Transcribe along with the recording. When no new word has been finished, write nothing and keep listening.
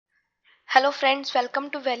Hello friends, welcome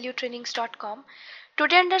to valuetrainings.com.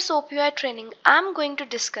 Today under SOAPUI training, I am going to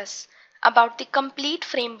discuss about the complete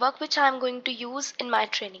framework which I am going to use in my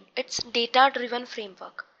training. It's data driven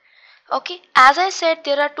framework. Okay, as I said,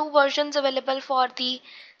 there are two versions available for the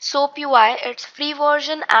SOAPUI. It's free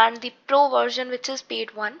version and the pro version, which is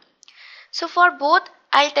paid one. So for both,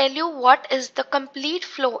 I'll tell you what is the complete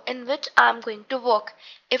flow in which I am going to work,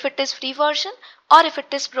 if it is free version or if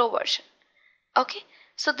it is pro version. Okay,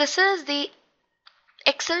 so this is the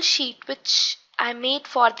Excel sheet which I made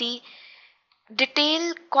for the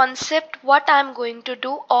detailed concept, what I'm going to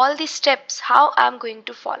do, all the steps, how I'm going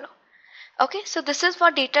to follow. Okay, so this is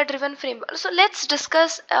for data driven framework. So let's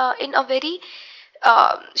discuss in a very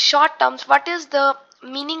short terms what is the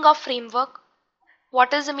meaning of framework,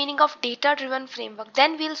 what is the meaning of data driven framework.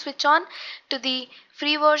 Then we'll switch on to the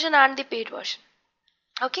free version and the paid version.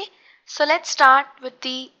 Okay, so let's start with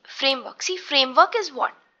the framework. See, framework is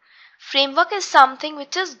what? Framework is something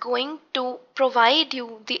which is going to provide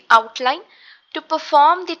you the outline to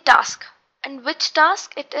perform the task. And which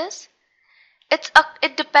task it is?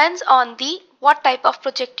 It depends on the what type of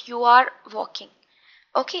project you are working.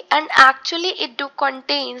 Okay, and actually it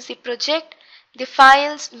contains the project, the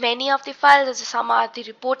files, many of the files, some are the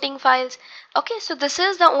reporting files. Okay, so this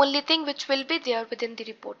is the only thing which will be there within the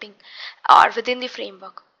reporting or within the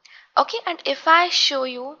framework. Okay, and if I show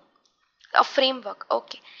you a framework,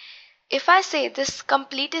 okay, if I say this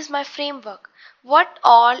complete is my framework, what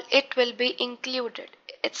all it will be included?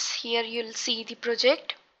 It's here you'll see the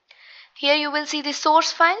project. Here you will see the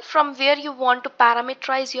source file from where you want to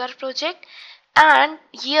parameterize your project, and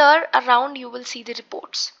here around you will see the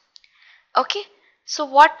reports. Okay, so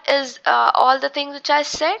what is all the things which I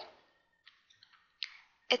said?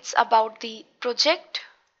 It's about the project.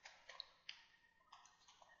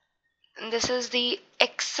 And this is the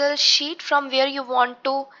Excel sheet from where you want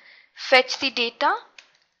to fetch the data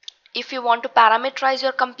if you want to parameterize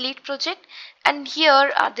your complete project, and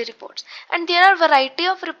here are the reports. And there are variety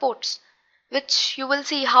of reports which you will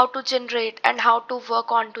see how to generate and how to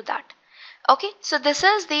work on to that. Okay, so this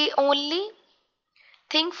is the only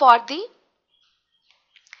thing for the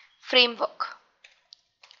framework.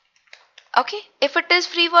 Okay, if it is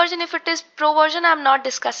free version, if it is pro version, I'm not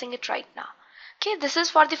discussing it right now. Okay, this is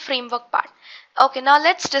for the framework part. Okay, now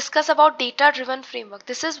let's discuss about data driven framework.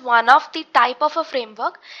 This is one of the type of a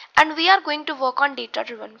framework, and we are going to work on data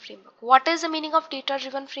driven framework. What is the meaning of data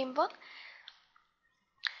driven framework?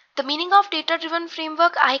 The meaning of data driven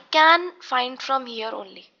framework I can find from here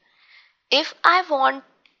only. If I want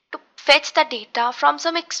to fetch the data from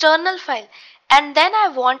some external file and then I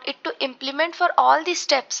want it to implement for all the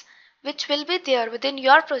steps which will be there within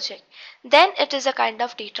your project, then it is a kind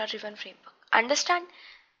of data driven framework. Understand?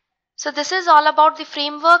 So this is all about the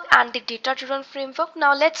framework and the data driven framework.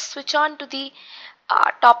 Now let's switch on to the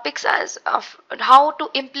topics as of how to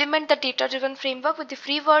implement the data driven framework with the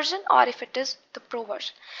free version or if it is the pro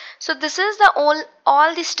version. So this is the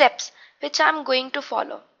all the steps which I'm going to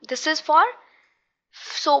follow. This is for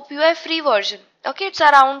SOAPUI free version. Okay, it's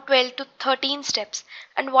around 12 to 13 steps.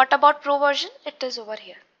 And what about pro version? It is over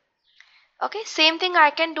here. Okay, same thing I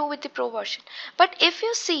can do with the pro version. But if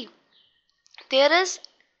you see, there is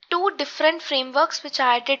two different frameworks which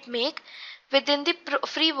I did make within the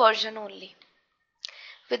free version only.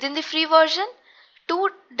 Within the free version, two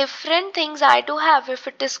different things I do have, if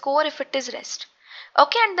it is core, if it is REST.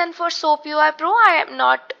 Okay, and then for SOAPUI Pro,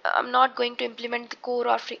 I'm not going to implement the core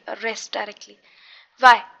or REST directly.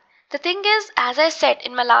 Why? The thing is, as I said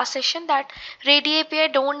in my last session, that Ready API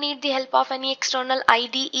don't need the help of any external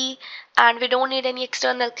IDE, and we don't need any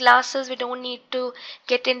external classes. We don't need to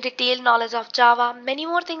get in detailed knowledge of Java. Many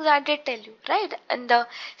more things I did tell you, right? In the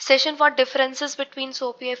session for differences between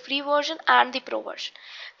SOAPUI free version and the pro version.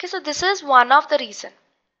 Okay, so this is one of the reason.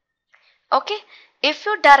 Okay, if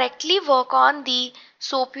you directly work on the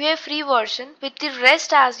SOAPUI free version with the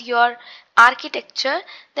REST as your architecture,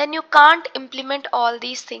 then you can't implement all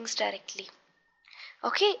these things directly.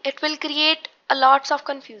 Okay, it will create a lots of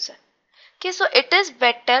confusion. Okay, so it is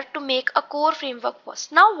better to make a core framework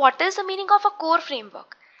first. Now, what is the meaning of a core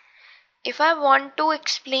framework? If I want to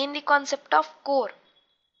explain the concept of core,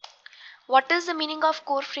 what is the meaning of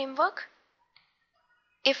core framework?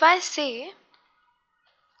 If I say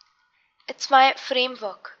it's my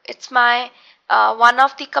framework, it's my one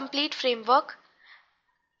of the complete framework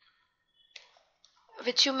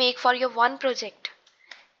which you make for your one project.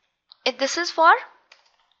 This is for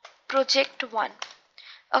project 1.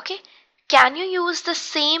 Okay, can you use the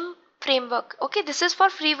same framework? Okay, this is for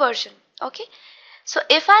free version. Okay, so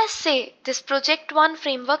if I say this project 1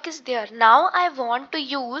 framework is there, now I want to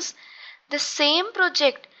use the same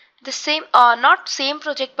project the same, not same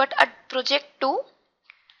project, but a project 2,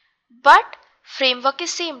 but framework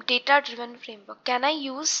is same, data driven framework. Can I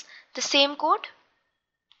use the same code?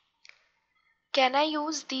 Can I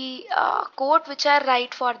use the code which I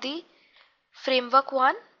write for the framework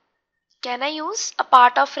 1? Can I use a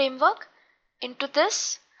part of framework into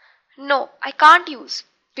this? No, I can't use,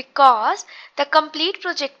 because the complete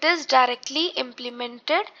project is directly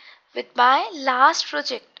implemented with my last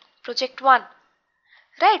project, project 1.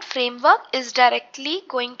 Right, framework is directly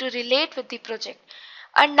going to relate with the project.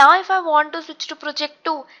 And now if I want to switch to project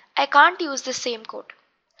 2, I can't use the same code.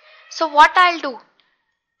 So what I'll do,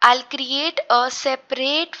 I'll create a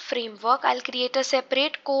separate framework, I'll create a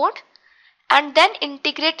separate code and then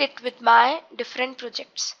integrate it with my different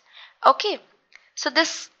projects. Okay, so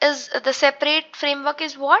this is the separate framework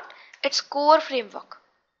is what? It's core framework.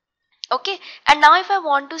 Okay, and now if I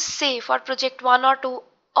want to say for project 1 or 2,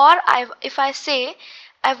 or if I say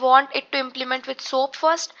I want it to implement with SOAP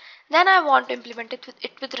first, then I want to implement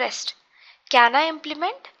it with REST. Can I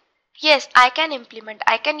implement? Yes, I can implement.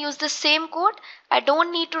 I can use the same code. I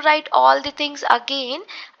don't need to write all the things again.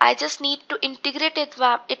 I just need to integrate it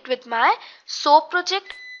with my SOAP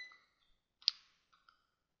project.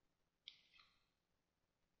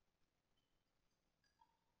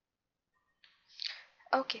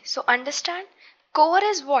 Okay, so understand, core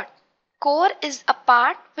is what? Core is a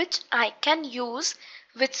part which I can use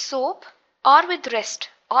with SOAP or with REST,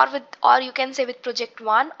 or you can say with project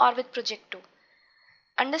 1 or with project 2.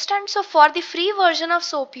 Understand? So for the free version of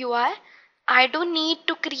SOAP UI, I do need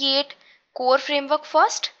to create core framework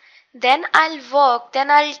first. Then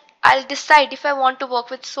I'll decide if I want to work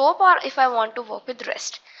with SOAP or if I want to work with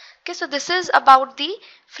REST. Okay, so this is about the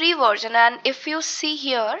free version. And if you see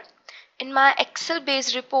here in my Excel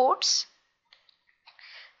based reports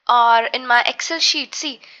or in my Excel sheet,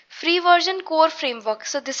 see free version core framework.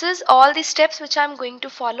 So this is all the steps which I'm going to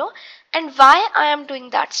follow and why I am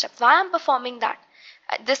doing that step, why I'm performing that.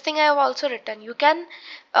 This thing I have also written. You can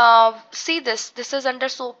see this. This is under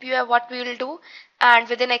SOAP UI what we will do, and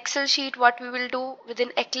within Excel sheet what we will do,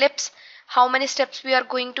 within Eclipse how many steps we are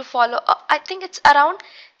going to follow. I think it's around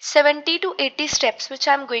 70 to 80 steps which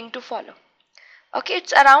I am going to follow. Okay,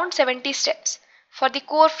 it's around 70 steps for the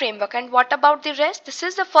core framework. And what about the rest? This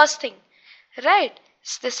is the first thing, right?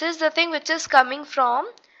 This is the thing which is coming from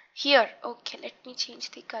here. Okay, let me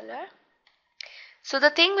change the color. So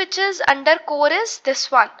the thing which is under core is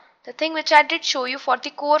this one, the thing which I did show you for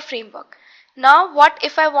the core framework. Now what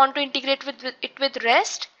if I want to integrate it with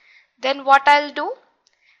REST? Then what I'll do,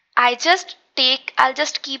 I'll just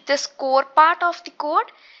keep this core part of the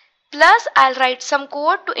code, plus I'll write some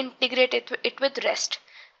code to integrate it with REST.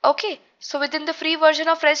 Okay, so within the free version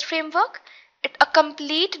of REST framework, a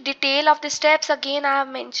complete detail of the steps again I have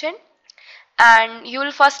mentioned, and you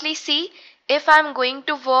will firstly see if I'm going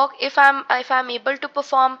to work, if I'm able to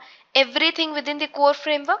perform everything within the core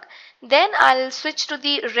framework, then I'll switch to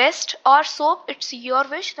the REST or SOAP. It's your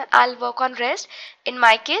wish. That I'll work on REST in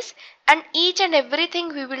my case, and each and everything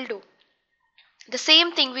we will do the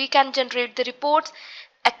same thing. We can generate the reports,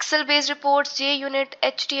 Excel based reports, JUnit,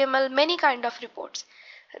 HTML, many kind of reports,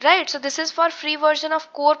 right? So this is for free version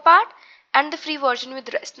of core part and the free version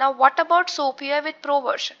with REST. Now what about SOAP UI with pro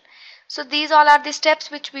version? So these all are the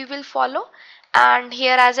steps which we will follow. And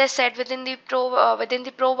here, as I said, within the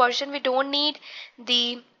pro version, we don't need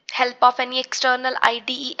the help of any external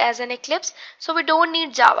IDE as an Eclipse. So we don't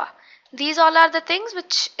need Java. These all are the things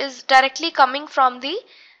which is directly coming from the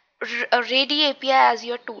Ready API as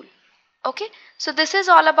your tool. Okay, so this is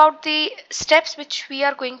all about the steps which we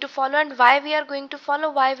are going to follow and why we are going to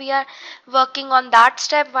follow, why we are working on that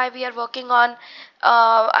step, why we are working on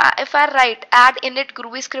if I write add init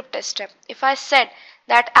Groovy script test step, if I said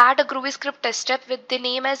that add a Groovy script test step with the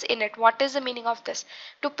name as init, what is the meaning of this?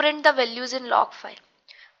 To print the values in log file.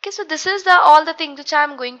 Okay, so this is all the things which I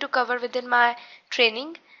am going to cover within my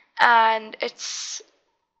training, and it's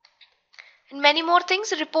many more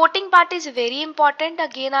things. Reporting part is very important.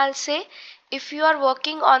 Again, I'll say if you are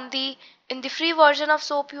working on in the free version of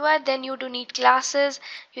SOAP UI, then you do need classes,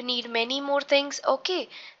 you need many more things. Okay,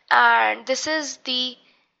 and this is the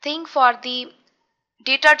thing for the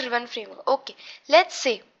data driven framework. Okay, let's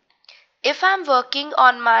say if I'm working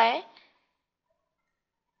on my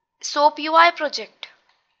SOAP UI project,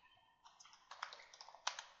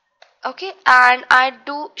 okay, and I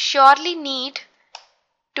do surely need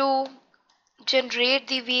to generate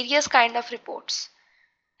the various kind of reports.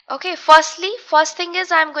 Okay, first thing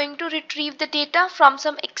is I'm going to retrieve the data from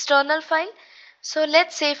some external file. So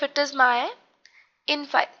let's say if it is my in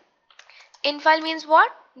file. In file means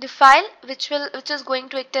what? The file which is going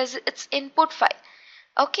to act as its input file.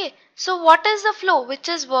 Okay, so what is the flow which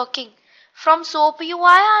is working? From SOAP UI,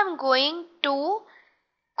 I'm going to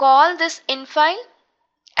call this in file,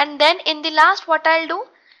 and then in the last, what I'll do,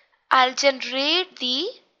 I'll generate the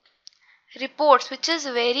reports, which is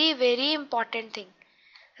very important thing,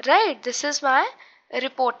 right? This is my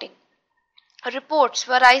reporting. Reports,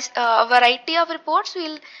 variety of reports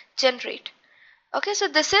we'll generate. Okay, so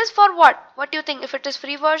this is for what? What do you think? If it is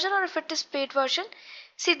free version or if it is paid version?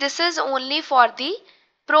 See, this is only for the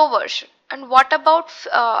pro version. And what about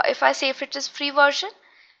if I say if it is free version?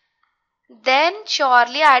 Then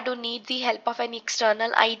surely I do need the help of an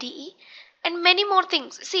external IDE and many more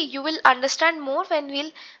things. See, you will understand more when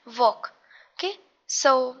we'll work. Okay,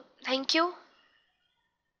 so thank you.